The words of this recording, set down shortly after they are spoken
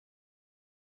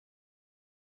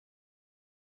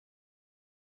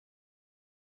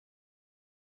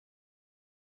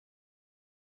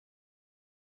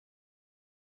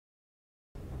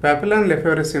Papillon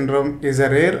Lefevre syndrome is a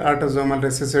rare autosomal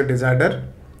recessive disorder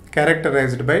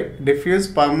characterized by diffuse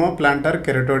palmoplantar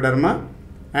keratoderma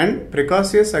and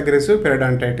precocious aggressive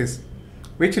periodontitis,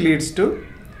 which leads to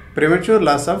premature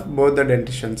loss of both the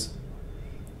dentitions.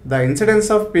 The incidence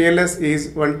of PLS is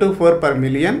 1 to 4 per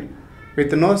million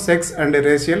with no sex and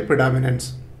racial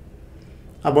predominance.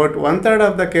 About 1/3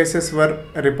 of the cases were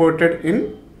reported in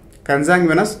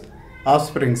consanguineous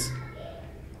offsprings.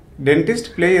 Dentists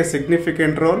play a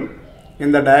significant role in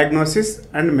the diagnosis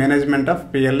and management of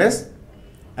PLS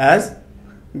as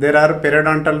there are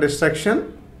periodontal destruction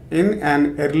in an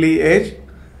early age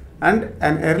and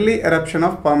an early eruption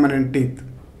of permanent teeth.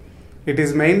 It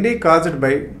is mainly caused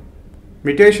by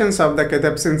mutations of the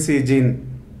cathepsin C gene.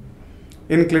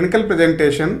 In clinical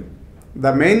presentation,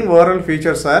 the main oral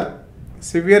features are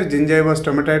severe gingival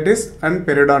stomatitis and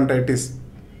periodontitis.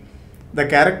 The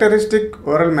characteristic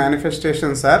oral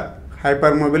manifestations are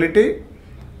hypermobility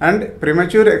and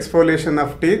premature exfoliation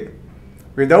of teeth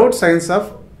without signs of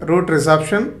root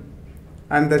resorption,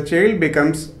 and the child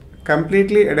becomes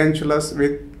completely edentulous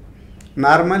with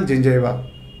normal gingiva.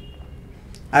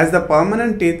 As the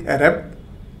permanent teeth erupt,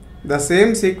 the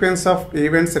same sequence of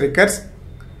events recurs,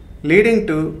 leading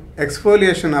to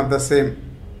exfoliation of the same.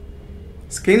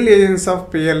 Skin lesions of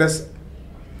PLS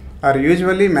are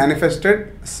usually manifested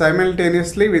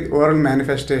simultaneously with oral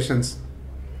manifestations.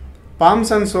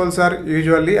 Palms and soles are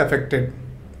usually affected.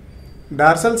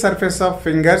 Dorsal surface of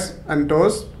fingers and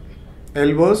toes,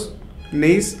 elbows,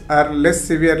 knees are less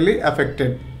severely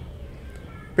affected.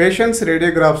 Patient's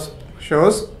radiographs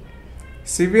shows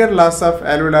severe loss of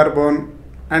alveolar bone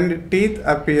and teeth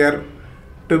appear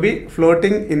to be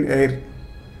floating in air.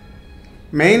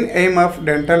 Main aim of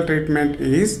dental treatment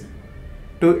is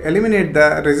to eliminate the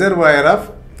reservoir of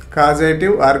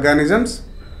causative organisms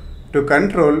to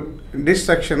control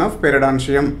destruction of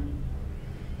periodontium.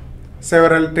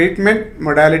 Several treatment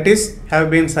modalities have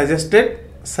been suggested,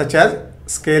 such as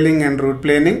scaling and root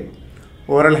planing,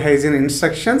 oral hygiene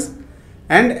instructions,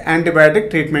 and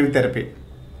antibiotic treatment therapy.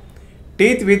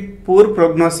 Teeth with poor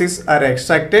prognosis are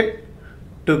extracted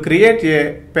to create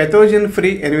a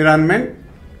pathogen-free environment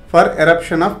for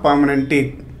eruption of permanent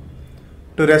teeth.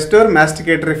 To restore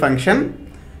masticatory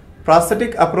function,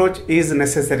 prosthetic approach is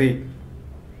necessary.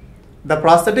 The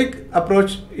prosthetic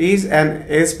approach is an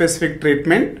age-specific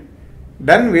treatment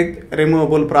done with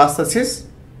removable prosthesis,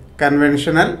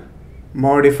 conventional,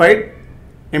 modified,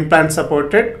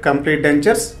 implant-supported complete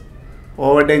dentures,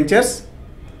 overdentures,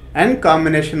 and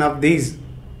combination of these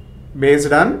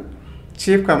based on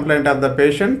chief complaint of the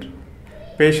patient,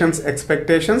 patient's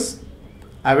expectations,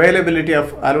 availability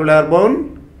of alveolar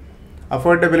bone,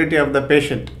 affordability of the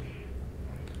patient.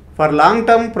 For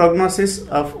long-term prognosis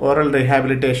of oral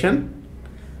rehabilitation,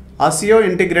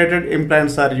 osseointegrated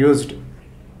implants are used.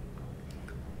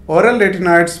 Oral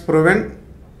retinoids proven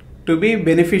to be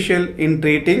beneficial in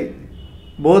treating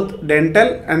both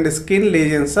dental and skin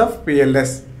lesions of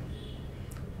PLS.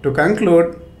 To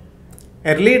conclude,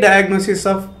 early diagnosis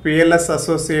of PLS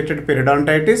associated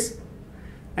periodontitis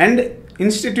and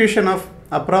institution of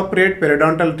appropriate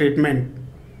periodontal treatment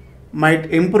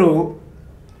might improve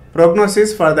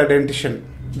prognosis for the dentition.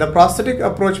 The prosthetic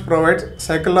approach provides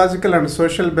psychological and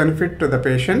social benefit to the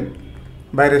patient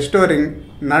by restoring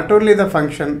not only the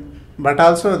function but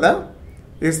also the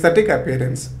aesthetic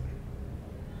appearance.